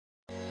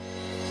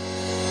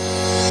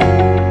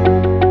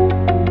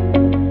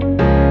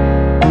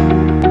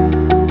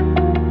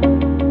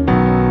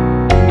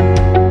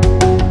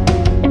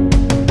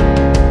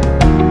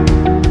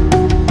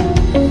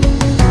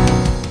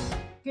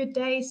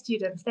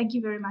students, thank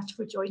you very much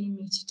for joining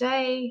me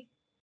today.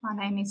 My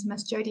name is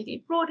Miss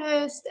Jodi-Leigh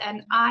Broadhurst,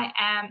 and I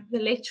am the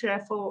lecturer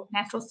for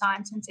Natural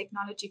Science and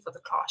Technology for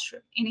the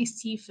classroom,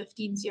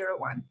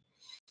 NST1501.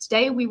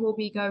 Today we will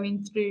be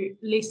going through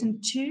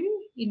Lesson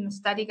 2 in the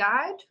study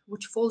guide,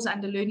 which falls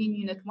under Learning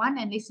Unit 1,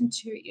 and Lesson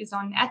 2 is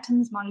on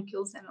atoms,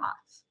 molecules, and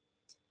life.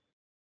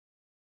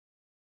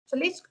 So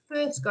let's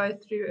first go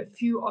through a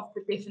few of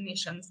the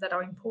definitions that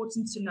are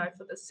important to know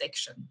for this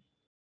section.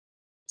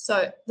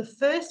 So the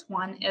first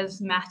one is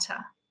matter.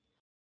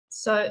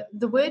 So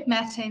the word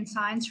matter in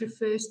science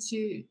refers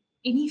to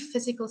any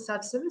physical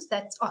substance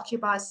that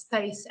occupies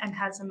space and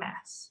has a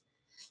mass.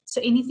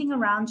 So anything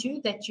around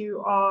you that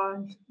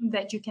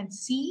you can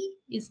see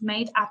is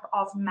made up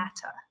of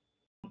matter.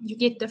 You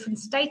get different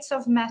states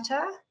of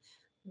matter,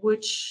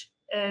 which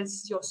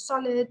is your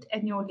solid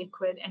and your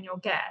liquid and your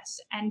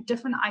gas, and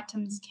different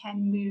items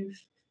can move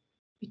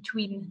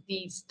between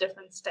these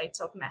different states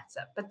of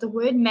matter. But the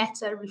word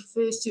matter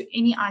refers to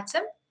any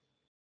item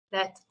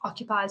that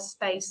occupies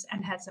space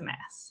and has a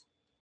mass.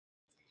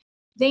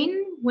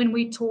 Then when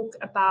we talk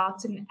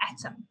about an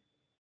atom,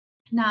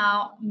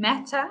 now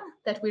matter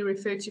that we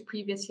referred to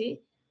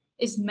previously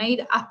is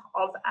made up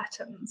of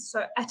atoms.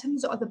 So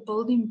atoms are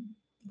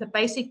the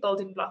basic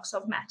building blocks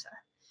of matter.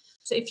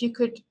 So if you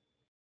could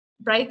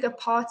break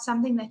apart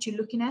something that you're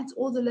looking at,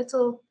 all the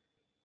little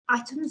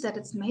items that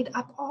it's made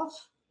up of,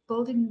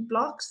 building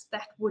blocks,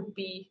 that would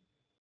be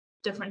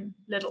different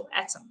little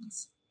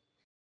atoms.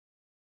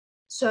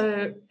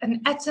 So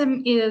an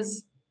atom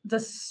is the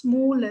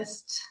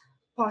smallest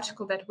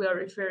particle that we are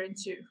referring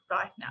to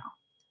right now.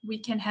 We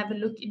can have a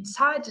look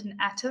inside an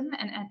atom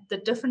and at the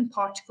different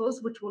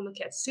particles, which we'll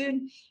look at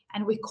soon,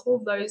 and we call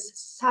those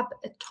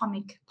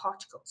subatomic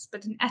particles.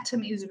 But an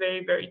atom is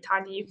very, very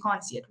tiny. You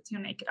can't see it with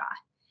your naked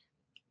eye.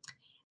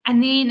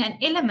 And then an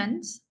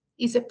element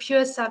is a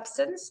pure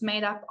substance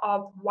made up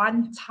of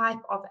one type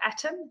of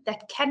atom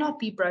that cannot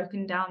be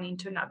broken down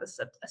into another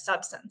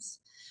substance.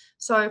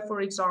 So,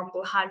 for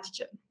example,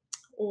 hydrogen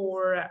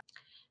or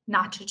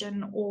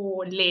nitrogen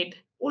or lead.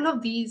 All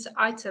of these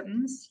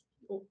items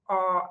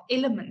are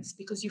elements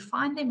because you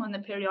find them on the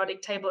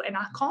periodic table, and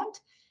I can't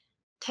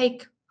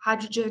take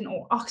hydrogen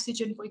or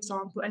oxygen, for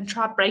example, and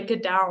try to break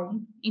it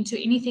down into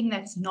anything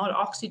that's not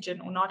oxygen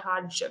or not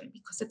hydrogen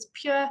because it's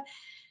pure.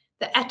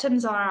 The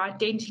atoms are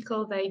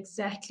identical. They're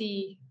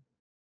exactly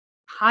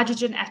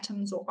hydrogen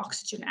atoms or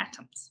oxygen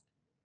atoms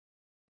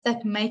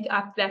that make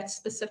up that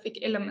specific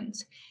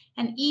element.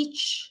 And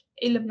each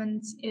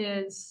element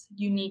is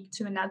unique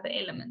to another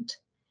element.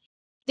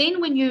 Then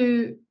when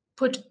you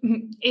put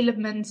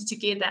elements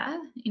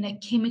together in a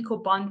chemical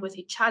bond with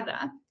each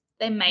other,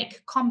 they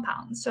make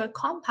compounds. So a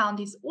compound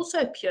is also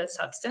a pure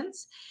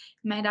substance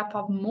made up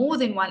of more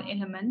than one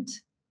element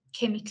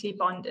chemically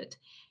bonded.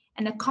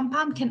 And a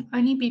compound can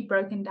only be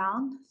broken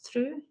down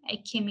through a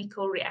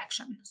chemical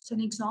reaction. So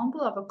an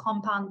example of a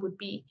compound would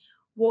be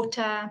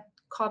water,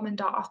 carbon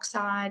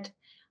dioxide,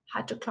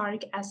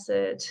 hydrochloric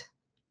acid,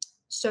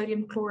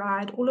 sodium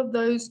chloride, all of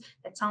those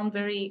that sound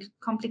very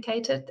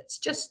complicated. It's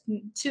just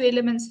 2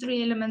 elements,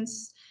 3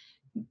 elements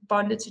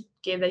bonded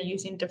together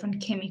using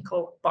different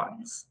chemical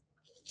bonds.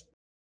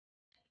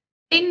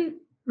 Then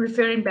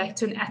referring back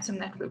to an atom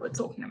that we were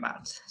talking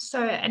about.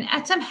 So an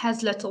atom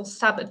has little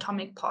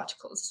subatomic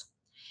particles.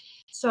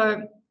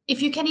 So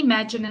if you can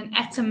imagine an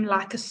atom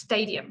like a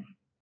stadium,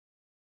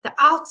 the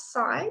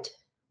outside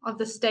of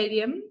the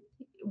stadium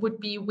would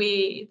be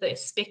where the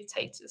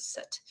spectators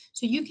sit.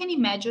 So you can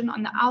imagine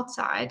on the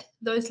outside,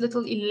 those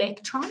little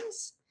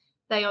electrons,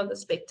 they are the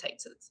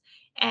spectators.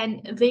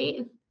 And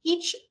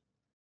each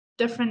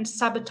different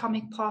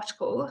subatomic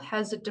particle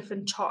has a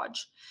different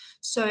charge.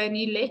 So an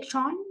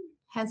electron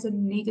has a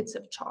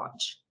negative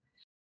charge.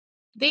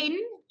 Then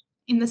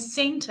in the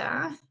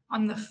center,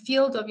 on the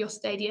field of your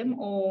stadium,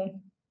 or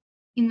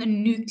in the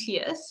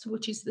nucleus,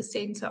 which is the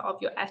center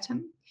of your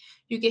atom,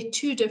 you get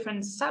 2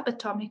 different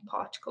subatomic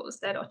particles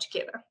that are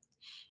together.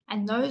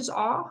 And those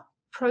are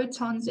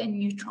protons and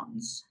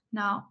neutrons.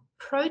 Now,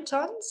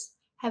 protons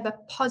have a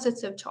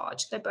positive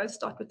charge. They both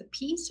start with a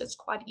P, so it's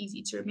quite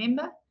easy to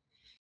remember.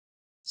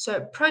 So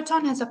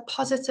proton has a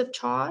positive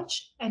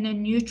charge and a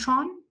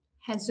neutron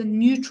has a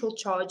neutral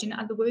charge. In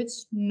other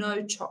words,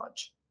 no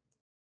charge.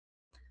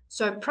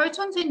 So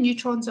protons and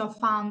neutrons are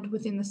found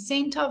within the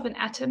center of an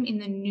atom in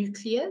the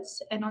nucleus,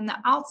 and on the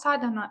outside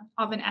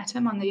of an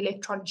atom, on the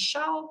electron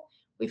shell,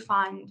 we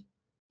find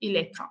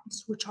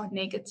electrons, which are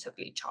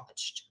negatively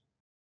charged.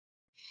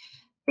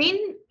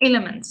 Then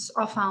elements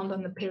are found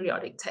on the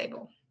periodic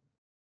table.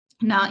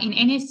 Now, in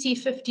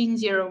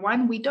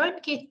NST1501, we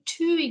don't get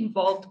too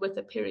involved with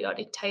the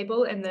periodic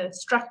table and the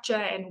structure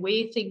and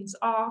where things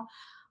are.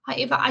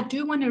 However, I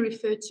do want to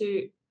refer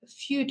to a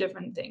few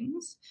different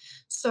things.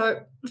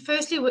 So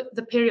firstly,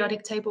 the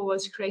periodic table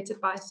was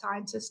created by a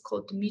scientist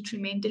called Dmitry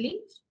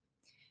Mendeleev.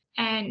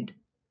 And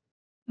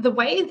the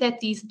way that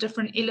these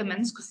different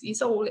elements, because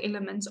these are all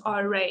elements,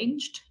 are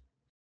arranged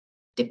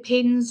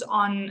depends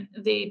on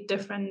their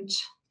different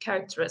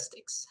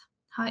characteristics.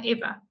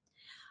 However,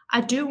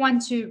 I do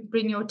want to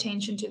bring your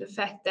attention to the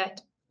fact that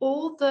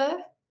all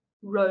the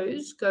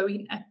rows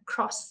going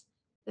across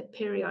the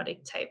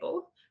periodic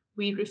table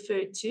we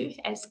refer to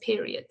as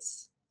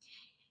periods.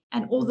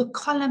 And all the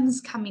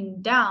columns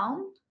coming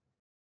down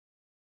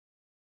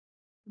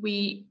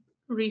we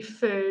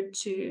refer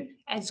to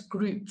as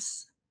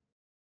groups.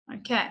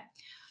 Okay,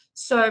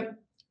 so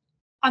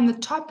on the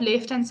top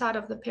left-hand side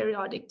of the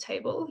periodic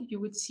table, you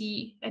would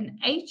see an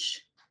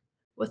H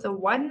with a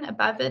 1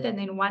 above it and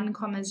then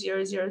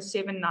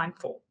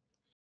 1,00794.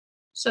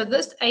 So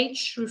this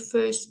H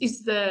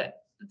is the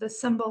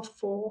symbol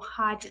for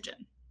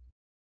hydrogen.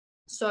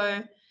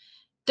 So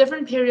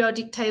different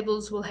periodic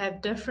tables will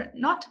have different,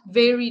 not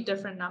very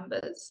different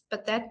numbers,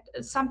 but that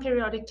some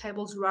periodic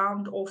tables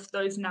round off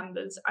those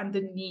numbers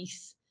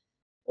underneath,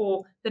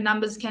 or the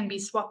numbers can be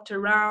swapped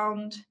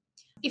around.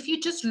 If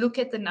you just look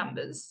at the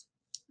numbers,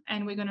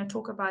 and we're going to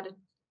talk about it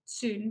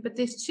soon, but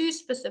there's two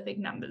specific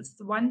numbers.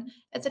 The one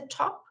at the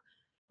top,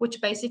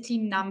 which basically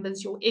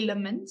numbers your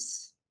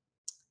elements,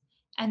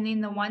 and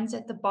then the ones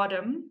at the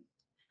bottom,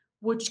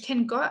 which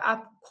can go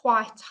up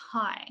quite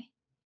high.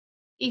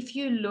 If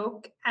you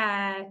look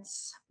at,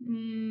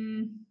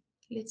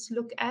 let's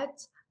look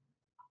at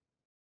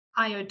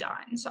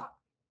iodine.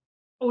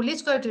 Or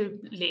let's go to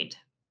lead.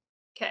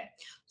 Okay,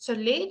 so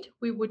lead,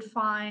 we would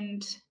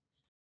find,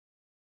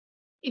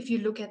 if you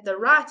look at the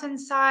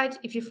right-hand side,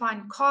 if you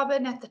find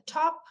carbon at the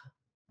top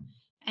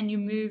and you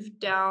move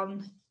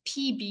down,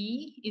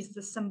 Pb is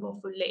the symbol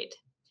for lead.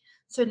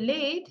 So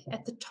lead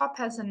at the top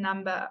has a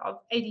number of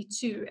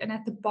 82 and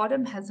at the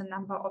bottom has a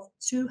number of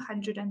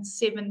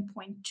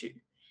 207.2.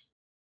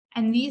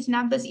 And these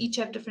numbers each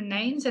have different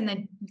names and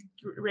they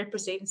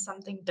represent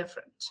something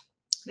different.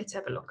 Let's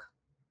have a look.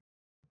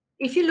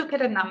 If you look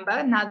at a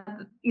number, now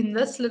in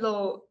this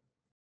little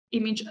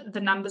image, the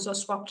numbers are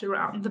swapped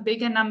around. The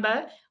bigger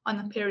number on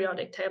the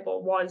periodic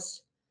table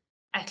was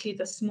actually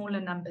the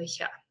smaller number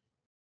here.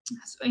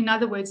 So in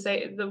other words,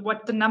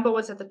 what the number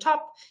was at the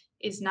top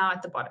is now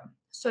at the bottom.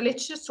 So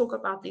let's just talk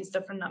about these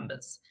different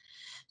numbers.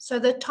 So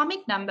the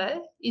atomic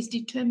number is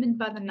determined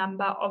by the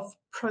number of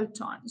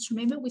protons.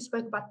 Remember, we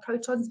spoke about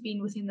protons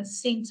being within the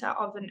center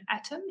of an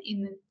atom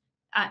in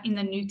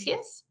the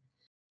nucleus.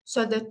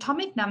 So the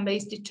atomic number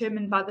is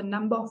determined by the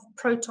number of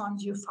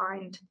protons you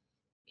find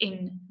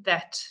in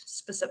that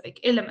specific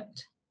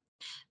element.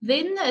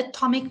 Then the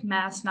atomic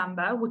mass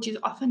number, which is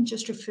often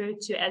just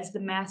referred to as the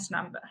mass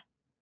number,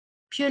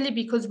 purely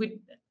because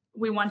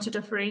we want to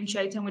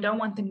differentiate and we don't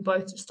want them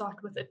both to start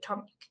with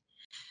atomic.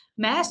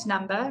 Mass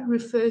number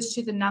refers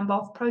to the number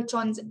of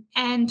protons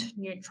and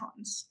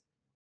neutrons.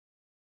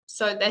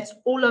 So that's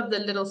all of the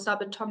little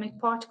subatomic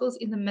particles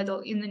in the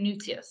middle, in the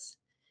nucleus.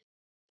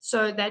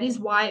 So that is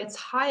why it's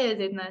higher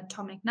than the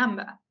atomic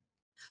number.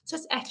 So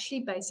it's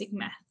actually basic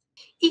math.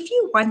 If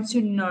you want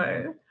to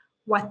know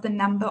what the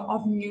number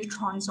of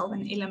neutrons of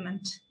an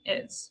element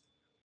is,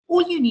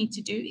 all you need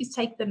to do is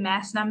take the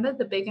mass number,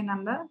 the bigger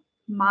number,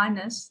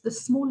 minus the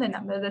smaller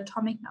number, the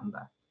atomic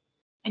number,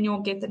 and you'll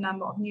get the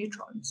number of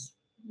neutrons.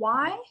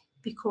 Why?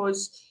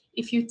 Because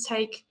if you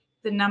take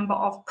the number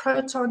of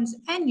protons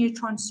and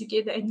neutrons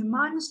together and you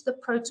minus the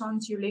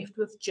protons, you're left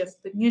with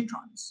just the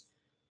neutrons.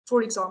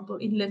 For example,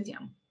 in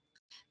lithium,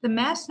 the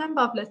mass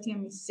number of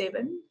lithium is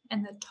 7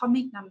 and the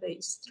atomic number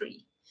is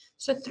 3.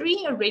 So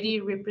 3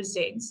 already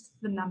represents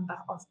the number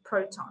of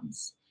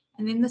protons.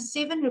 And then the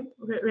 7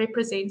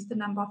 represents the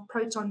number of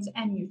protons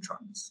and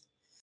neutrons.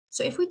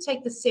 So if we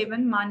take the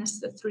 7 minus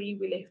the 3,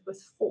 we're left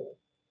with 4.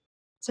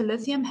 So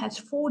lithium has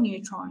 4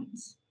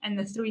 neutrons and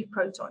the 3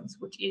 protons,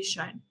 which is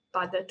shown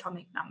by the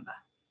atomic number.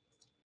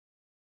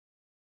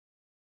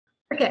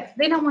 Okay,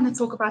 then I want to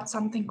talk about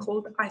something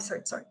called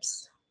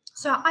isotopes.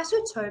 So an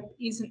isotope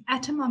is an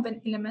atom of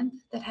an element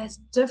that has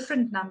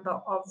different number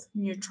of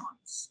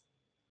neutrons.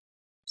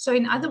 So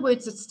in other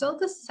words, it's still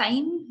the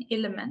same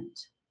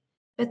element,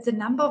 but the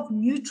number of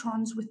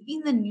neutrons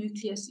within the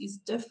nucleus is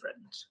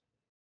different.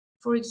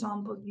 For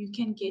example, you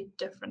can get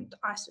different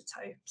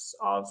isotopes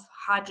of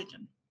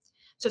hydrogen.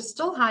 So it's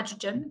still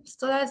hydrogen,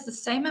 still has the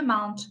same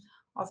amount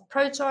of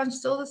protons,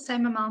 still the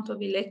same amount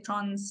of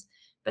electrons,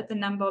 but the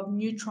number of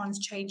neutrons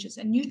changes.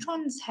 And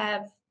neutrons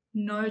have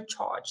no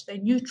charge, they're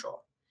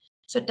neutral.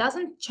 So it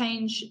doesn't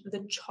change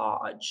the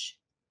charge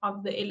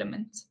of the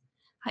element.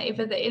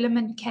 However, the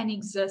element can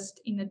exist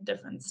in a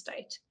different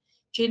state.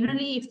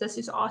 Generally, if this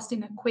is asked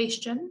in a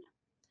question,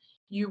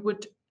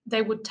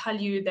 they would tell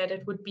you that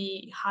it would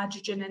be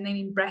hydrogen, and then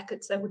in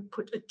brackets, they would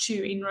put a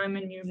 2 in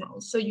Roman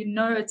numerals. So you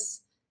know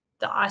it's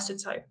the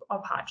isotope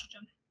of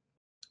hydrogen.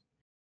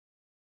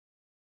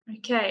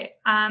 Okay,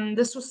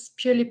 this was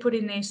purely put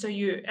in there so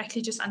you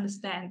actually just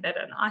understand that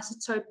an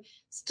isotope,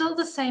 still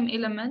the same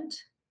element,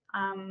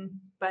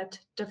 but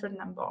different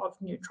number of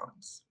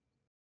neutrons.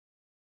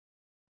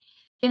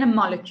 Then a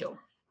molecule.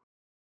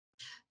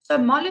 So a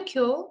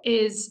molecule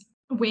is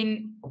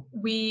when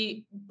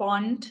we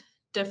bond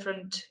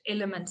different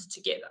elements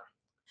together.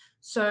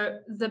 So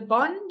the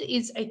bond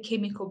is a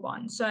chemical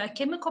bond. So a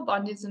chemical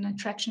bond is an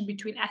attraction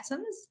between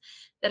atoms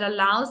that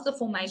allows the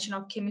formation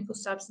of chemical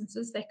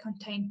substances that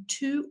contain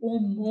 2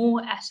 or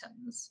more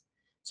atoms.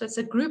 So it's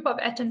a group of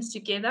atoms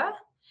together.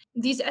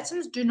 These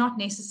atoms do not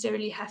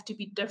necessarily have to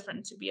be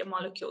different to be a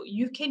molecule.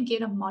 You can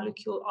get a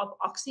molecule of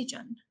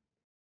oxygen,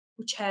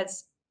 which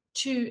has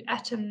 2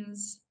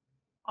 atoms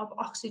of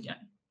oxygen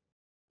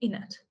in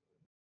it,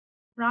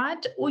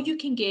 right? Or you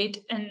can get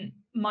a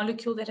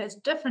molecule that has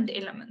different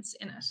elements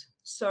in it.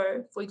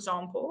 So, for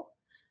example,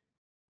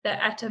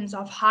 the atoms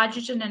of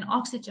hydrogen and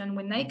oxygen,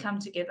 when they come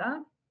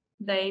together,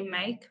 they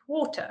make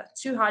water,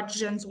 2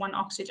 hydrogens, 1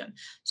 oxygen.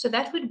 So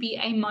that would be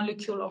a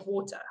molecule of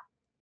water.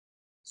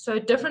 So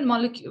different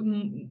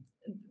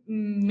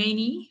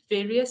many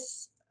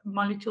various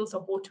molecules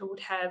of water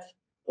would have,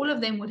 all of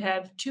them would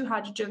have 2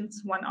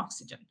 hydrogens, 1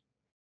 oxygen.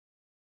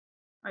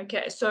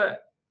 Okay, so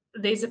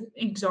there's an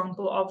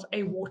example of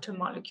a water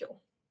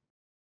molecule.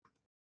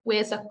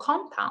 Whereas a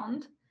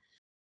compound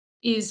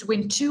is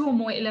when 2 or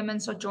more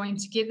elements are joined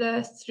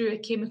together through a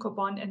chemical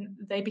bond and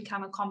they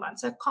become a compound.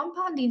 So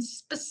compound is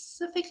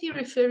specifically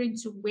referring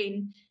to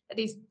when it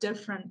is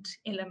different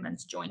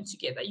elements joined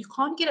together. You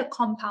can't get a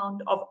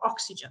compound of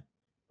oxygen,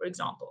 for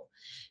example,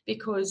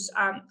 because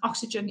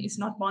oxygen is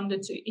not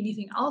bonded to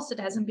anything else. It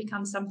hasn't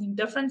become something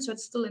different, so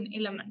it's still an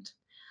element.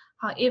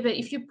 However,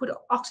 if you put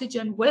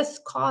oxygen with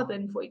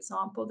carbon, for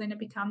example, then it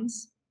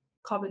becomes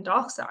carbon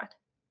dioxide.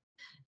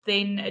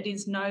 Then it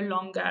is no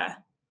longer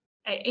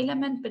an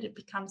element, but it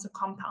becomes a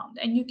compound.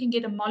 And you can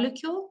get a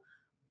molecule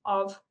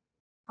of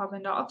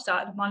carbon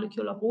dioxide, a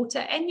molecule of water,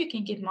 and you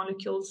can get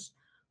molecules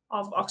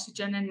of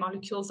oxygen and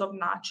molecules of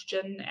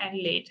nitrogen and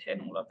lead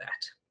and all of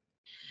that.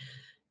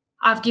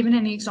 I've given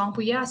an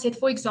example here. I said,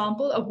 for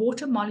example, a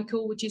water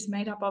molecule which is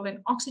made up of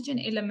an oxygen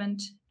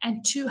element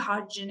and 2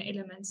 hydrogen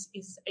elements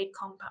is a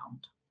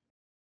compound.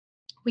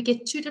 We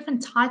get 2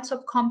 different types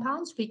of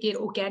compounds. We get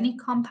organic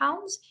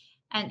compounds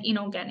and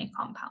inorganic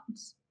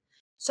compounds.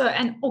 So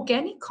an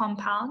organic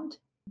compound,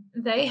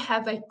 they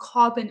have a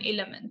carbon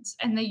element,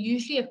 and they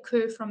usually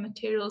occur from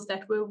materials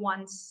that were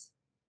once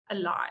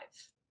alive,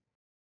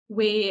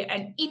 where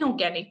an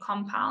inorganic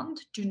compound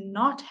do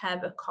not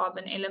have a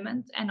carbon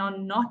element and are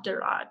not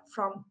derived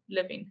from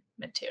living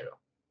material.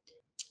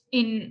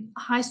 In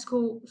high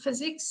school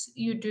physics,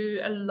 you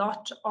do a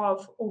lot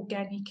of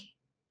organic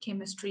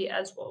chemistry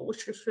as well,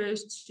 which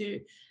refers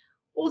to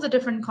all the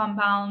different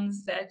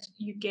compounds that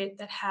you get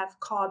that have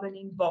carbon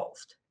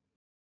involved.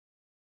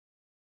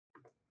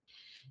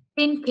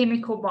 Then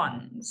chemical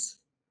bonds.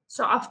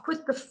 So I've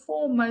put the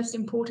 4 most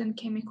important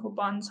chemical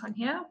bonds on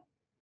here,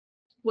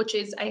 which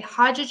is a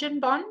hydrogen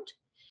bond,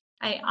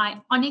 an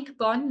ionic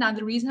bond. Now,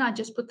 the reason I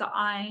just put the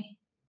I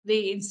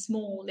there in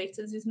small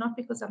letters is not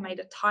because I made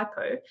a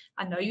typo.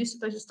 I know you're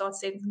supposed to start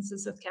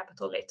sentences with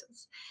capital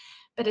letters,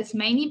 but it's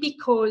mainly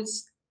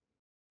because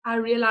I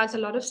realize a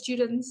lot of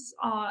students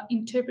are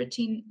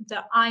interpreting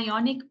the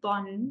ionic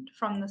bond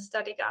from the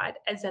study guide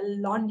as a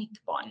lonic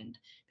bond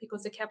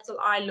because the capital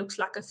I looks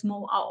like a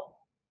small L.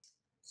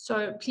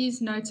 So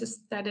please notice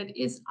that it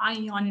is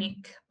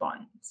ionic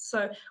bond.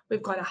 So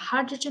we've got a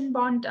hydrogen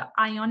bond, an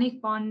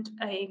ionic bond,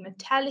 a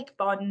metallic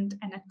bond,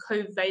 and a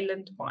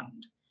covalent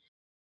bond.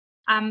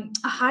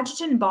 A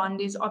hydrogen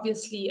bond is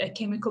obviously a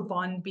chemical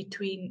bond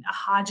between a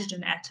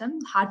hydrogen atom.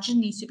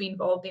 Hydrogen needs to be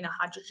involved in a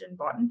hydrogen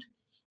bond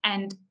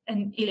and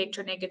an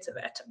electronegative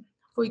atom.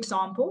 For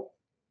example,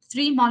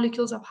 3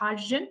 molecules of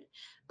hydrogen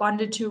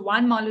bonded to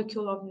 1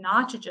 molecule of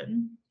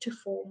nitrogen to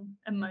form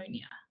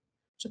ammonia.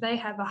 So they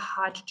have a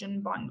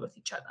hydrogen bond with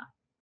each other.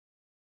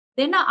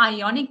 Then an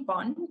ionic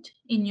bond,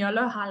 in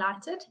yellow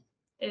highlighted,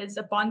 is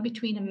a bond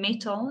between a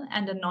metal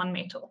and a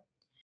non-metal.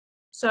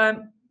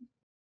 So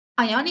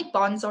ionic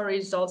bonds are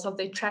results of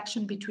the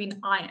attraction between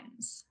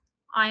ions.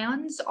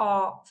 Ions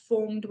are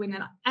formed when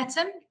an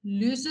atom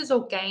loses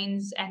or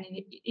gains an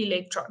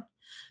electron.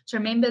 So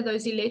remember,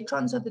 those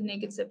electrons are the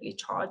negatively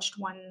charged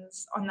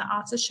ones on the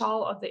outer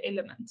shell of the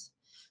element.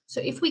 So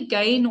if we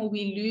gain or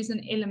we lose an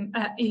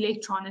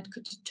electron, it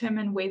could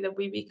determine whether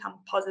we become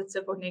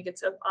positive or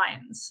negative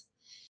ions.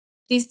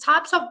 These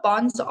types of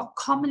bonds are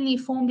commonly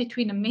formed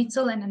between a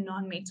metal and a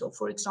non-metal.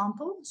 For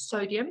example,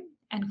 sodium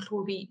and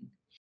chlorine.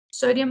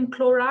 Sodium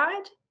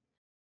chloride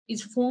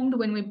is formed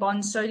when we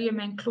bond sodium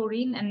and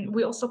chlorine, and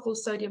we also call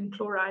sodium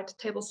chloride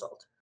table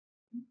salt.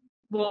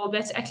 Well,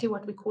 that's actually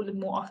what we call it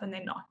more often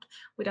than not.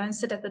 We don't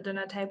sit at the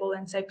dinner table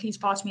and say, please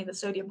pass me the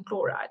sodium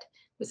chloride.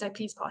 We say,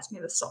 please pass me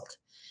the salt.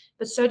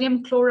 But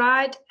sodium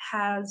chloride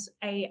has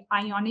an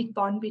ionic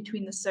bond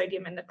between the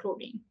sodium and the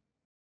chlorine.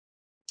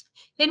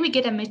 Then we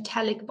get a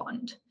metallic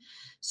bond.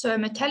 So a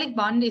metallic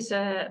bond is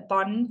a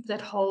bond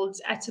that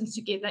holds atoms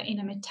together in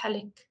a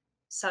metallic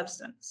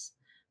substance.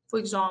 For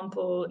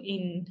example,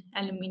 in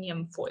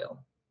aluminium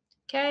foil.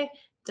 Okay,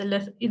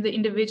 the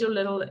individual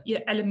little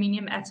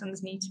aluminium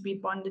atoms need to be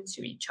bonded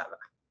to each other.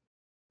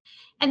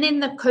 And then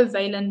the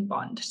covalent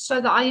bond.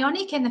 So the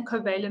ionic and the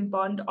covalent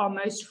bond are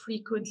most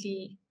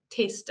frequently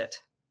tested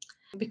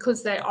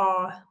because they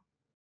are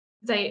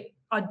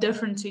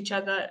different to each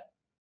other,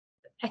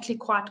 actually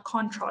quite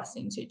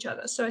contrasting to each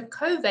other. So a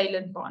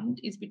covalent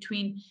bond is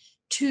between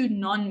 2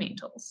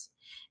 nonmetals,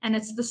 and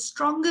it's the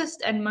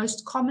strongest and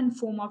most common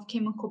form of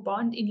chemical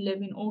bond in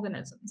living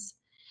organisms.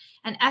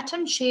 An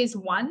atom shares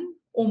one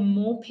or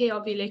more pair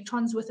of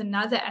electrons with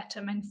another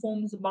atom and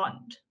forms a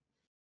bond.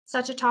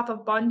 Such a type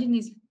of bonding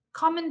is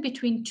common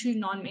between two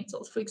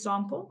nonmetals. For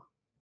example,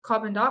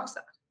 carbon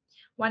dioxide.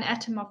 One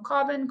atom of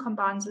carbon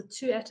combines with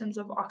two atoms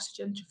of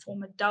oxygen to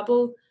form a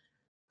double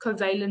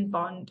covalent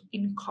bond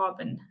in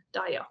carbon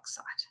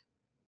dioxide.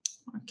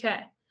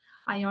 Okay,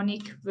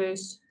 ionic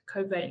versus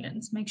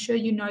covalence. Make sure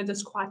you know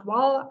this quite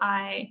well.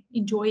 I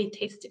enjoy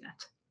testing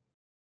it.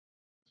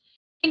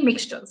 In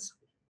mixtures.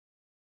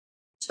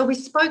 So we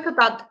spoke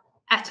about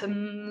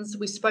atoms.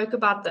 We spoke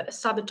about the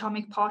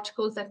subatomic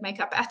particles that make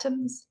up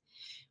atoms.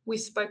 We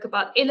spoke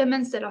about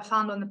elements that are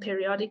found on the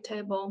periodic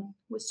table.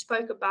 We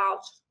spoke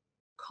about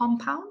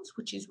compounds,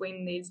 which is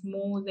when there's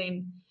more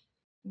than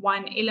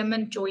one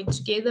element joined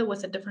together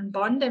with a different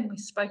bond, and we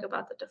spoke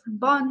about the different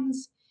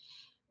bonds.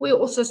 We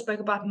also spoke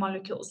about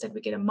molecules, that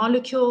we get a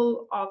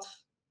molecule of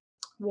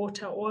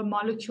water or a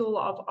molecule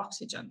of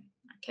oxygen.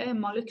 Okay, a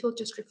molecule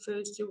just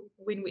refers to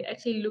when we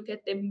actually look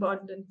at them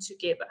bonded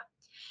together.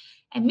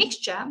 A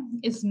mixture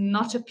is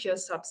not a pure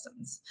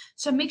substance.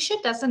 So mixture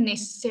doesn't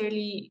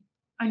necessarily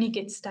only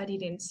get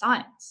studied in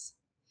science,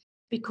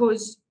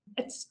 because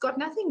it's got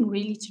nothing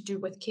really to do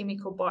with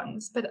chemical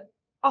bonds, but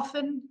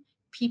often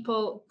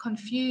people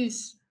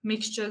confuse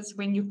mixtures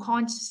when you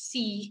can't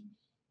see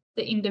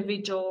the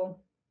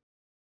individual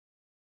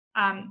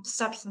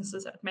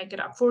substances that make it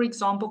up. For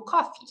example,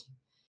 coffee.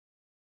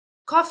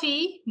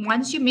 Coffee,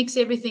 once you mix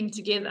everything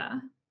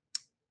together,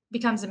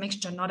 becomes a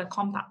mixture, not a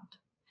compound.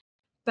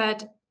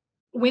 But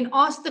when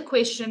asked the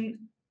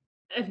question,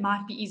 it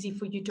might be easy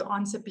for you to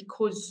answer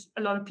because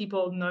a lot of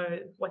people know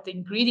what the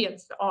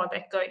ingredients are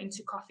that go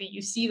into coffee.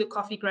 You see the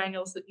coffee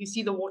granules, you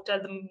see the water,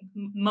 the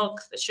milk,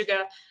 the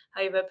sugar,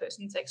 however a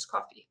person takes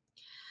coffee.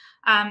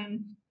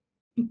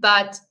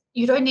 But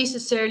you don't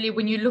necessarily,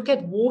 when you look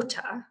at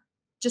water,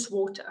 just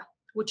water,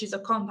 which is a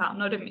compound,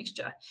 not a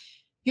mixture,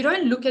 you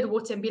don't look at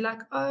water and be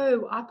like,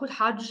 oh, I put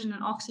hydrogen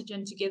and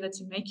oxygen together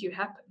to make you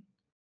happen.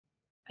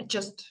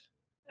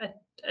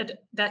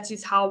 That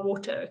is how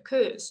water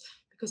occurs,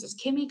 because it's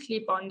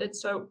chemically bonded.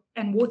 So,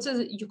 and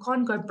water, you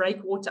can't go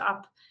break water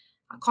up.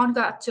 I can't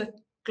go up to a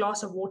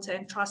glass of water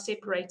and try to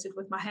separate it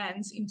with my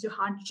hands into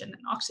hydrogen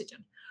and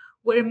oxygen.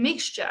 Where a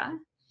mixture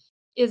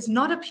is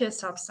not a pure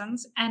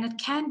substance, and it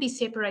can be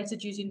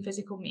separated using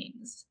physical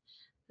means,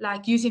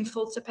 like using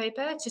filter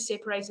paper to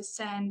separate a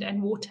sand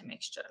and water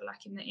mixture,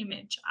 like in the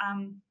image.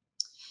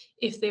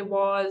 If there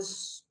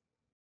was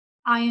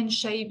iron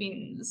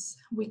shavings,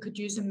 we could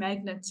use a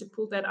magnet to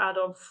pull that out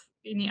of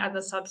any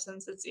other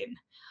substance it's in.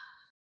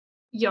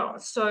 Yeah,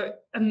 so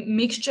a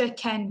mixture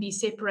can be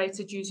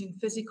separated using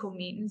physical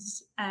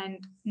means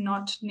and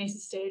not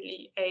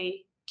necessarily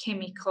a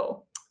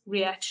chemical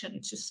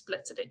reaction to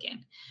split it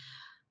again.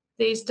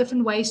 There's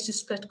different ways to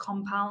split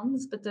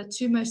compounds, but the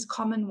two most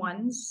common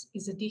ones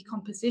is a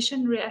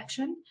decomposition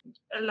reaction,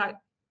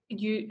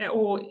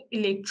 or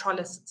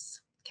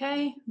electrolysis.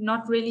 Okay,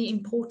 not really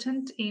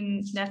important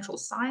in natural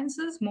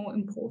sciences, more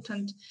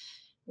important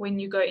when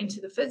you go into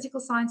the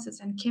physical sciences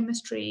and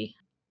chemistry.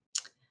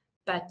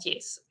 But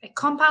yes, a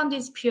compound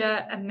is pure,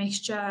 a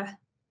mixture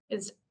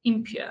is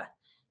impure.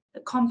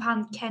 The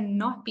compound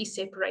cannot be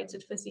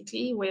separated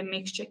physically, where a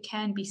mixture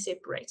can be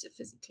separated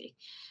physically.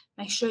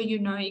 Make sure you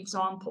know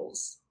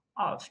examples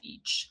of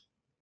each.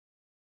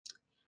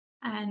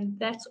 And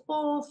that's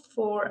all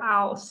for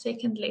our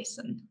second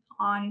lesson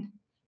on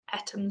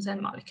atoms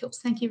and molecules.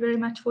 Thank you very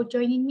much for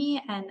joining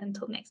me, and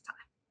until next time.